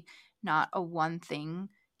really not a one thing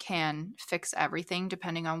can fix everything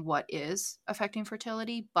depending on what is affecting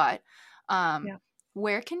fertility. But Yeah.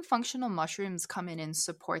 where can functional mushrooms come in and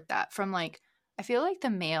support that from, like, I feel like the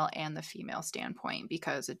male and the female standpoint,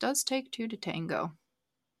 because it does take two to tango.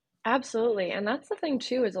 Absolutely. And that's the thing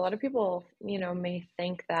too, is a lot of people, may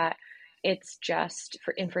think that it's just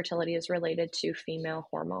for infertility is related to female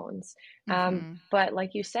hormones. But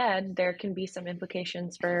like you said, there can be some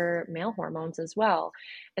implications for male hormones as well.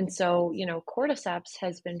 And so, cordyceps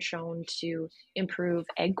has been shown to improve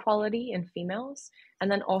egg quality in females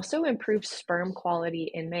and then also improve sperm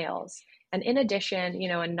quality in males. And in addition,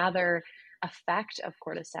 another effect of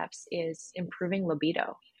cordyceps is improving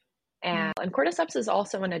libido. And cordyceps is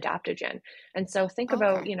also an adaptogen. And so think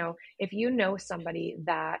about, Okay. if you know somebody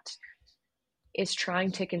that is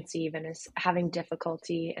trying to conceive and is having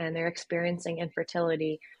difficulty and they're experiencing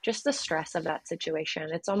infertility, just the stress of that situation.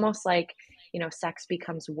 It's almost like, sex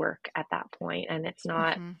becomes work at that point, and it's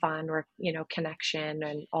not fun or, connection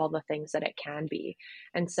and all the things that it can be.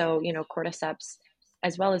 And so, cordyceps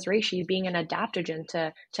as well as reishi being an adaptogen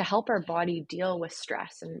to help our body deal with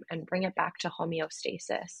stress and bring it back to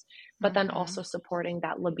homeostasis, but then also supporting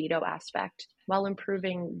that libido aspect while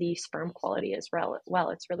improving the sperm quality as well.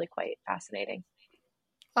 It's really quite fascinating.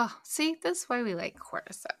 Oh, see, this is why we like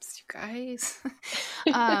cordyceps, you guys.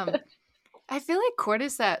 I feel like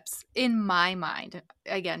cordyceps, in my mind,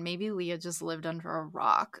 again, maybe Leah just lived under a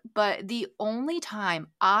rock, but the only time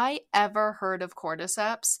I ever heard of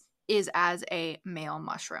cordyceps is as a male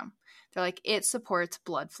mushroom. They're like, it supports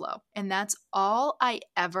blood flow. And that's all I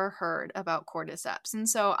ever heard about cordyceps. And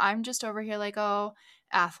so I'm just over here like, oh,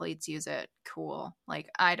 athletes use it. Cool. Like,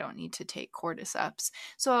 I don't need to take cordyceps.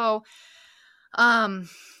 So,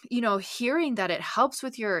 hearing that it helps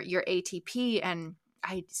with your ATP, and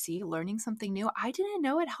I see learning something new. I didn't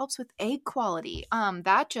know it helps with egg quality.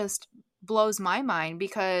 That just blows my mind,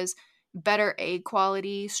 because better egg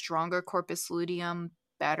quality, stronger corpus luteum,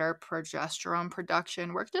 better progesterone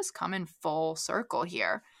production. We're just coming full circle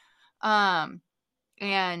here. And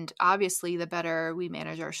obviously the better we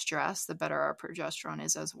manage our stress, the better our progesterone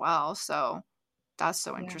is as well. So that's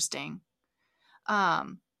so Yeah. interesting.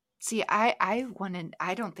 See,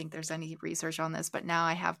 I don't think there's any research on this, but now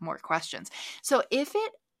I have more questions. So if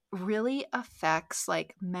it really affects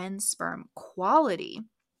like men's sperm quality,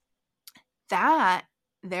 that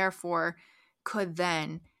therefore could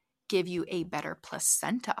then give you a better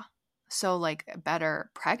placenta. So like a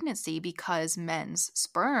better pregnancy, because men's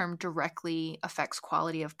sperm directly affects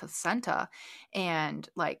quality of placenta and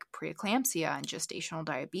like preeclampsia and gestational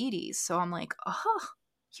diabetes. So I'm like, oh,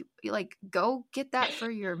 you like go get that for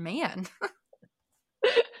your man.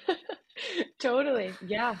 Totally.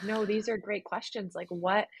 Yeah. No, these are great questions. Like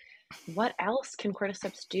what else can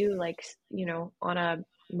cordyceps do, like, on a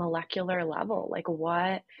molecular level? Like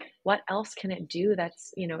what else can it do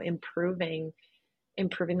that's,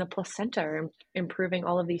 improving the placenta, or improving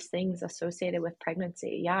all of these things associated with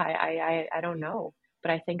pregnancy? Yeah, I don't know,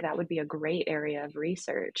 but I think that would be a great area of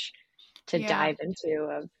research to Yeah. dive into,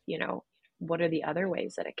 of, what are the other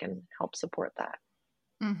ways that it can help support that?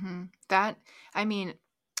 That, I mean,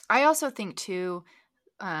 I also think too,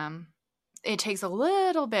 um, it takes a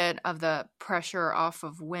little bit of the pressure off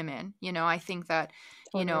of women. I think that,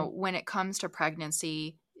 Totally. when it comes to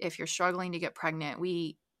pregnancy, if you're struggling to get pregnant,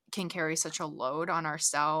 we can carry such a load on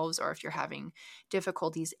ourselves. Or if you're having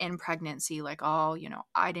difficulties in pregnancy, like, oh,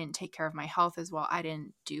 I didn't take care of my health as well, I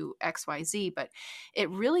didn't do XYZ. But it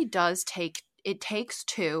really does it takes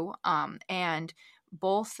two. And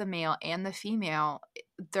both the male and the female,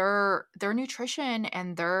 their nutrition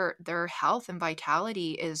and their health and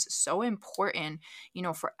vitality is so important,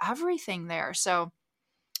 for everything there. So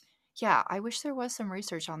yeah, I wish there was some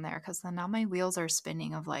research on there, because then now my wheels are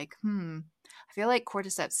spinning of like, I feel like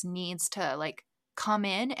cordyceps needs to like come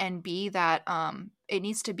in and be that, it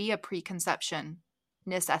needs to be a preconception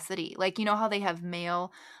necessity. Like, how they have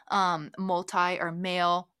male multi or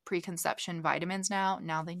male preconception vitamins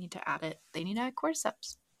now they need to add it. They need to add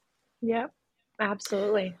cordyceps. Yep,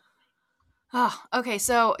 absolutely. Oh, okay.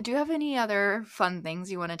 So, do you have any other fun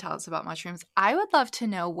things you want to tell us about mushrooms? I would love to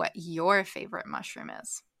know what your favorite mushroom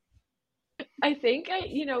is. I think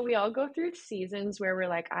we all go through seasons where we're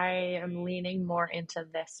like, I am leaning more into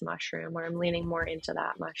this mushroom, or I'm leaning more into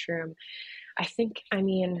that mushroom. I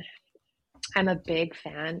mean, I'm a big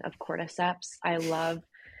fan of cordyceps. I love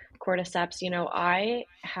cordyceps. I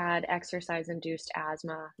had exercise induced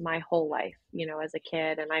asthma my whole life, as a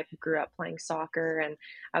kid, and I grew up playing soccer, and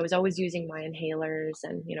I was always using my inhalers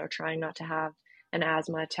and, trying not to have an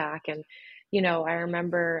asthma attack. And, I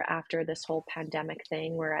remember after this whole pandemic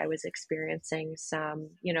thing where I was experiencing some,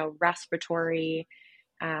 respiratory,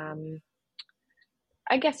 um,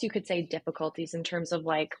 I guess you could say difficulties in terms of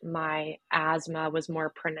like my asthma was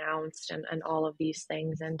more pronounced, and all of these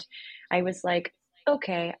things. And I was like,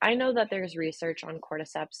 okay, I know that there's research on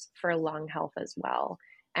cordyceps for lung health as well,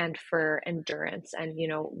 and for endurance, and,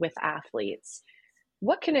 with athletes.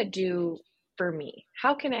 What can it do for me?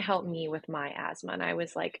 How can it help me with my asthma? And I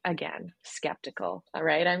was like, again, skeptical. All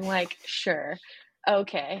right. I'm like, sure.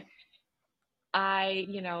 Okay. I,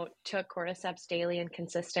 took cordyceps daily and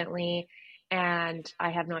consistently, and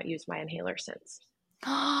I have not used my inhaler since,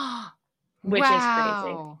 which is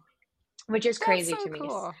crazy, Wow. which is That's crazy so to me.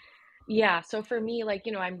 cool. Yeah. So for me, like,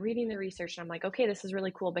 I'm reading the research and I'm like, okay, this is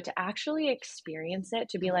really cool. But to actually experience it,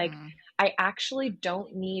 to be like, Mhm. I actually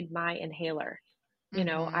don't need my inhaler.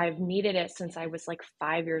 Mhm. I've needed it since I was like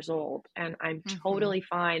 5 years old, and I'm Mhm. totally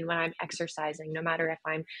fine when I'm exercising, no matter if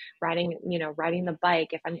I'm riding the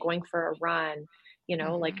bike, if I'm going for a run,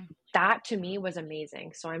 like Mhm. that to me was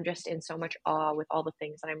amazing. So I'm just in so much awe with all the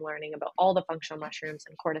things that I'm learning about all the functional mushrooms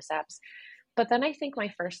and cordyceps. But then I think my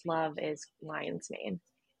first love is lion's mane,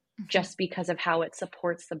 Mhm. just because of how it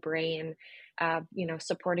supports the brain,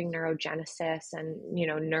 supporting neurogenesis and,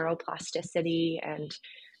 neuroplasticity, and,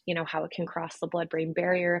 how it can cross the blood brain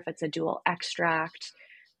barrier if it's a dual extract.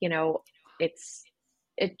 You know, it's,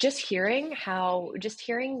 just hearing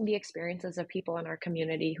the experiences of people in our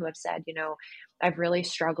community who have said, I've really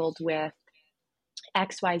struggled with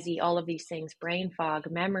XYZ, all of these things, brain fog,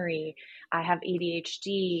 memory, I have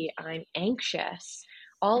ADHD, I'm anxious,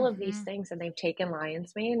 all of these Mm-hmm. things. And they've taken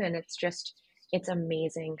lion's mane, and it's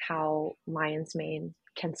amazing how lion's mane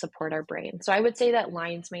can support our brain. So I would say that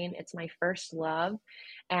lion's mane, it's my first love.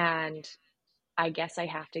 And I guess I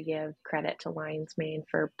have to give credit to lion's mane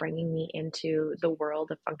for bringing me into the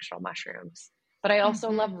world of functional mushrooms. But I also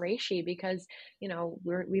love Mm-hmm. reishi because,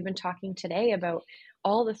 we've been talking today about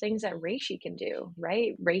all the things that reishi can do,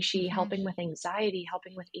 right? Reishi Mm-hmm. helping with anxiety,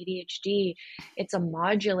 helping with ADHD. It's a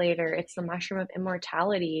modulator. It's the mushroom of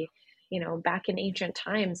immortality. Back in ancient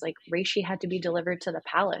times, like reishi had to be delivered to the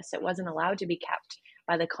palace. It wasn't allowed to be kept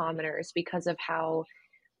by the commoners because of how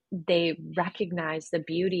they recognize the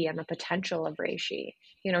beauty and the potential of reishi.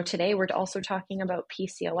 Today we're also talking about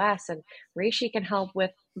PCOS, and reishi can help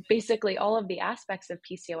with basically all of the aspects of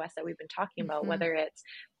PCOS that we've been talking about, Mm-hmm. whether it's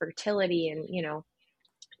fertility and,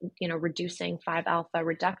 reducing 5-alpha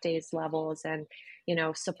reductase levels and,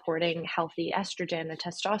 supporting healthy estrogen and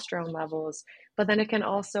testosterone levels. But then it can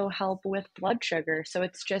also help with blood sugar. So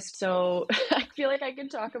it's just so, I feel like I can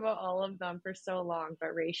talk about all of them for so long, but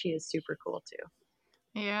reishi is super cool too.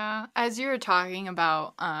 Yeah. As you were talking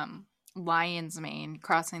about lion's mane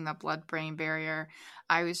crossing the blood-brain barrier,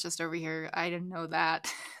 I was just over here. I didn't know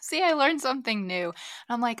that. See, I learned something new. And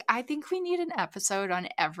I'm like, I think we need an episode on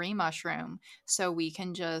every mushroom so we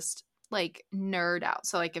can just like nerd out.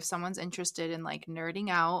 So like if someone's interested in like nerding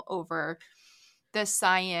out over the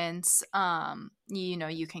science,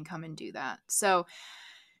 you can come and do that. So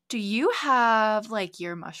do you have like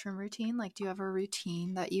your mushroom routine? Like, do you have a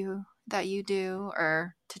routine that you do,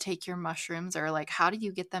 or to take your mushrooms, or like how do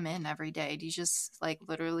you get them in every day? Do you just like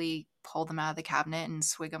literally pull them out of the cabinet and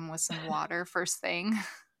swig them with some water first thing?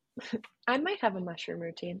 I might have a mushroom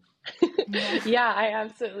routine. Yeah. Yeah, I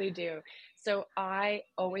absolutely do. So I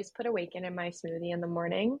always put awaken in my smoothie in the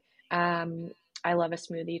morning. Um, I love a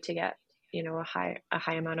smoothie to get, a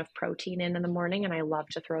high amount of protein in the morning, and I love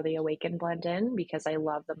to throw the awaken blend in because I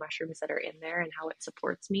love the mushrooms that are in there and how it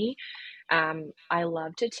supports me. I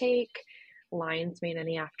love to take lion's mane in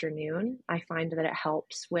the afternoon. I find that it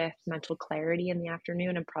helps with mental clarity in the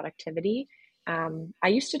afternoon and productivity. I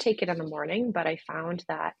used to take it in the morning, but I found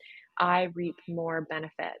that I reap more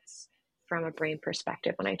benefits from a brain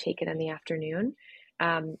perspective when I take it in the afternoon.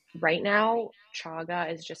 Right now,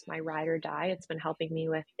 chaga is just my ride or die. It's been helping me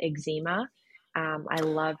with eczema. I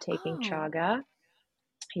love taking Oh. chaga.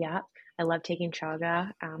 Yeah, I love taking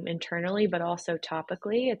chaga internally, but also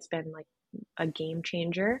topically. It's been like a game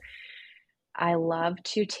changer. I love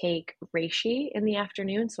to take reishi in the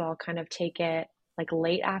afternoon, so I'll kind of take it like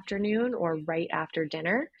late afternoon or right after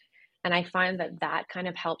dinner. And I find that that kind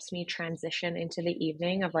of helps me transition into the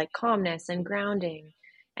evening of like calmness and grounding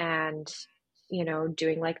and,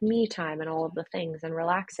 doing like me time and all of the things and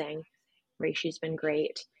relaxing. Reishi's been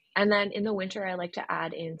great. And then in the winter, I like to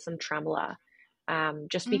add in some tremolo,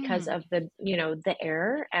 just because Mm. of the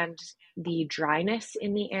air and the dryness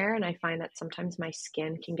in the air. And I find that sometimes my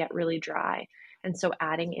skin can get really dry. And so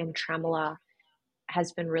adding in tremolo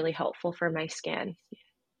has been really helpful for my skin.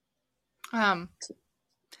 Um,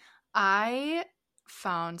 I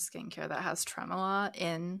found skincare that has tremolo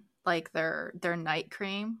in like their night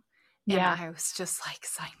cream, and Yeah, I was just like,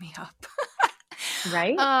 sign me up.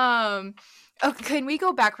 right? Um, oh, can we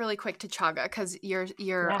go back really quick to chaga because your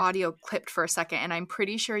Yes. audio clipped for a second, and I'm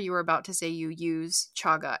pretty sure you were about to say you use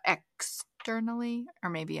chaga externally, or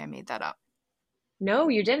maybe I made that up. No,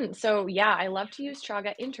 you didn't. So yeah, I love to use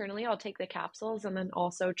chaga internally. I'll take the capsules, and then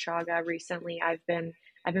also chaga recently I've been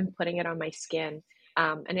putting it on my skin.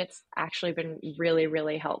 And it's actually been really,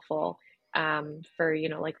 really helpful for,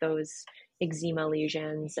 like those eczema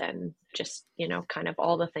lesions and just, kind of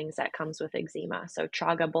all the things that comes with eczema. So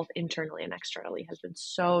chaga both internally and externally has been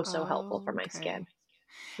so, so helpful for my Okay. skin.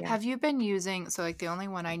 Yeah. Have you been using, so like the only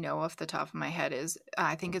one I know off the top of my head is,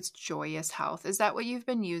 I think it's Joyous Health. Is that what you've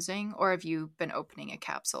been using, or have you been opening a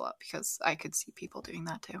capsule up? Because I could see people doing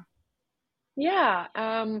that too. Yeah,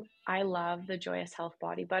 I love the Joyous Health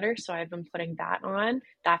body butter, so I've been putting that on.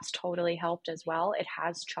 That's totally helped as well. It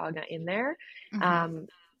has chaga in there. Hmm. Um,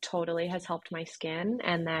 Totally has helped my skin.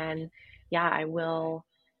 And then, yeah, I will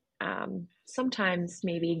sometimes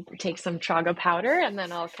maybe take some chaga powder and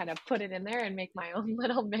then I'll kind of put it in there and make my own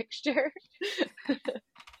little mixture.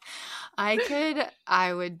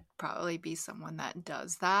 I would probably be someone that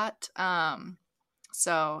does that.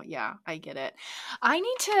 So yeah, I get it. I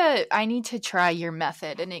need to try your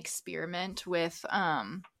method and experiment with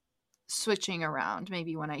switching around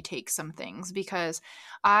maybe when I take some things, because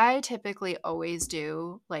I typically always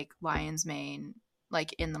do like lion's mane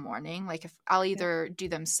like in the morning. Like if I'll either do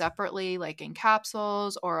them separately, like in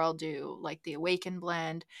capsules, or I'll do like the Awaken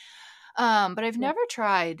blend. But I've never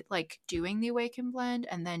tried like doing the Awaken blend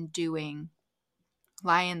and then doing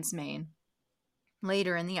Lion's Mane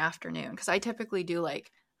later in the afternoon. Because I typically do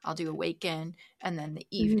like, I'll do Awaken, and then the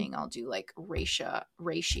evening I'll do like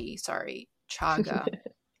Chaga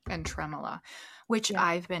and Tremolo, which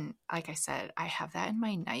I've been, like I said, I have that in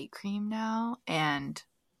my night cream now, and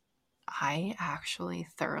I actually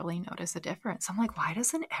thoroughly notice a difference. I'm like, why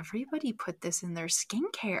doesn't everybody put this in their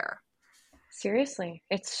skincare? Seriously,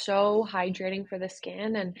 it's so hydrating for the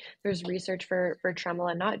skin, and there's research for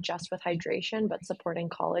tremolo, not just with hydration, but supporting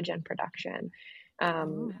collagen production.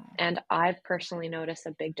 And I've personally noticed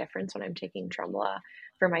a big difference when I'm taking tremolo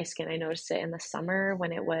for my skin. I noticed it in the summer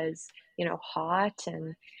when it was, hot,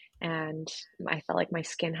 and I felt like my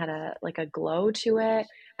skin had a glow to it.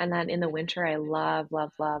 And then in the winter, I love,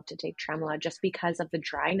 love, love to take tremolo just because of the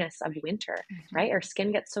dryness of winter, right? Our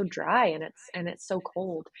skin gets so dry and it's so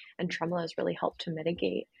cold, and tremolo has really helped to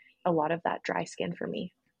mitigate a lot of that dry skin for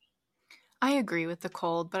me. I agree with the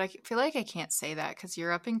cold, but I feel like I can't say that because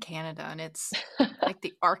you're up in Canada and it's like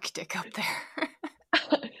the Arctic up there.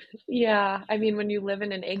 Yeah, I mean, when you live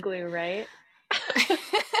in an igloo, right?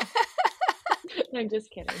 I'm just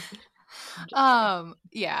kidding.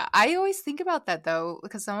 Yeah, I always think about that though,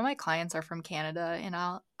 because some of my clients are from Canada, and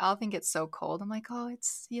I'll think it's so cold. I'm like, oh,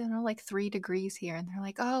 it's, like 3 degrees here. And they're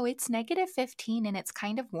like, oh, it's -15 and it's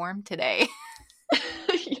kind of warm today.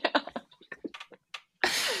 Yeah.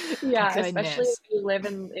 Yeah, especially Goodness.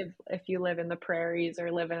 if you live in the prairies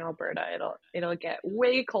or live in Alberta, it'll get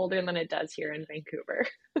way colder than it does here in Vancouver.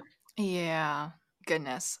 Yeah,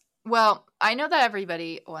 goodness. Well, I know that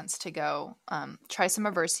everybody wants to go try some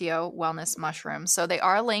Aversio Wellness mushrooms. So they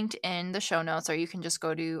are linked in the show notes, or you can just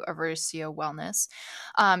go to Aversio Wellness.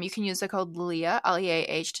 You can use the code LEAH,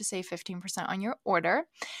 LEAH, to save 15% on your order.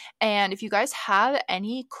 And if you guys have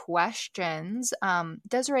any questions,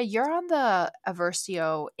 Desiree, you're on the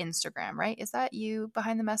Aversio Instagram, right? Is that you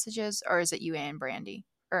behind the messages, or is it you and Brandy?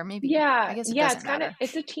 Or maybe, I Yeah, guess it yeah, doesn't matter.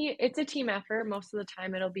 it's a team effort. Most of the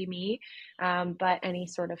time it'll be me. But any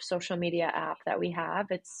sort of social media app that we have,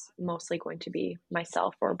 it's mostly going to be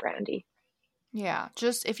myself or Brandy. Yeah,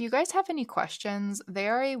 just if you guys have any questions, they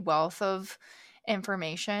are a wealth of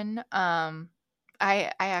information. I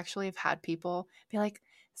actually have had people be like,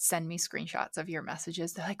 send me screenshots of your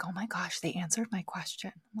messages. They're like, oh my gosh, they answered my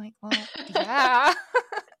question. I'm like, well, yeah.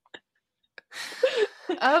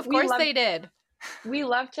 Of We course love they did. we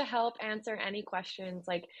love to help answer any questions.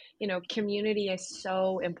 Like, community is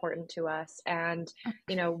so important to us, and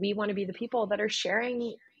we want to be the people that are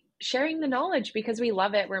sharing the knowledge because we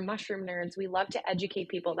love it. We're mushroom nerds. We love to educate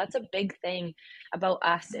people. That's a big thing about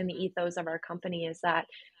us in the ethos of our company, is that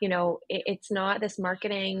it's not this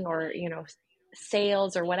marketing or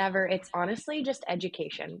sales or whatever. It's honestly just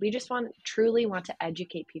education. We just truly want to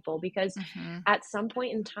educate people, because at some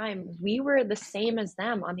point in time we were the same as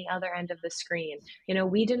them on the other end of the screen.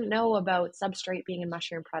 We didn't know about substrate being in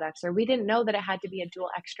mushroom products, or we didn't know that it had to be a dual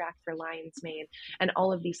extract for lion's mane and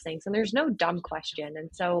all of these things. And there's no dumb question. And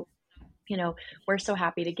so we're so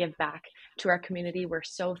happy to give back to our community. We're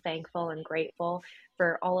so thankful and grateful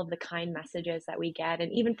for all of the kind messages that we get,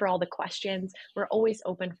 and even for all the questions. We're always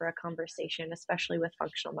open for a conversation, especially with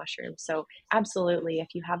functional mushrooms. So absolutely, if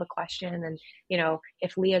you have a question, and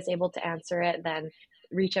if Leah's able to answer it, then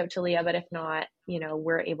reach out to Leah. But if not,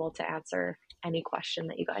 we're able to answer any question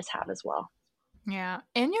that you guys have as well. Yeah.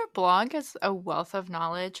 And your blog is a wealth of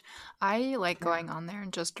knowledge. I like Yeah. going on there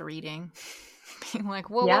and just reading, being like,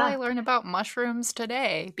 what will I Yeah. learn about mushrooms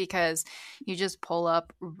today? Because you just pull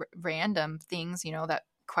up random things, that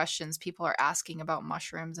questions people are asking about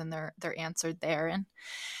mushrooms, and they're answered there. And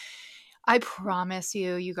I promise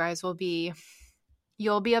you, you guys you'll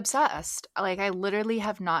be obsessed. Like, I literally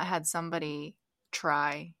have not had somebody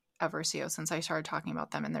try Aversio since I started talking about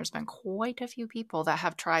them, and there's been quite a few people that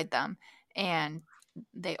have tried them, and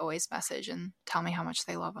they always message and tell me how much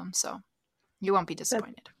they love them. So you won't be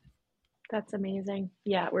disappointed. That's amazing.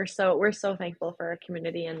 Yeah, we're so thankful for our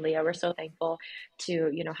community, and Leah, we're so thankful to,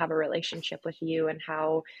 have a relationship with you, and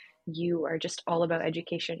how you are just all about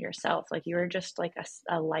education yourself. Like, you're just like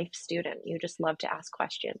a life student. You just love to ask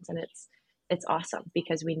questions, and it's awesome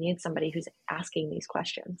because we need somebody who's asking these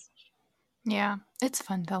questions. Yeah, it's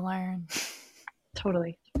fun to learn.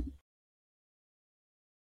 Totally.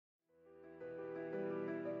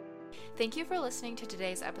 Thank you for listening to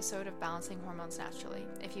today's episode of Balancing Hormones Naturally.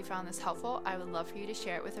 If you found this helpful, I would love for you to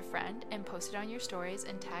share it with a friend and post it on your stories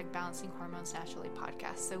and tag Balancing Hormones Naturally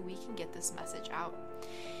podcast so we can get this message out.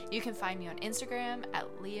 You can find me on Instagram at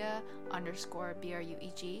Leah_BRUEG,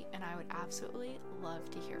 and I would absolutely love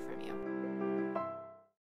to hear from you.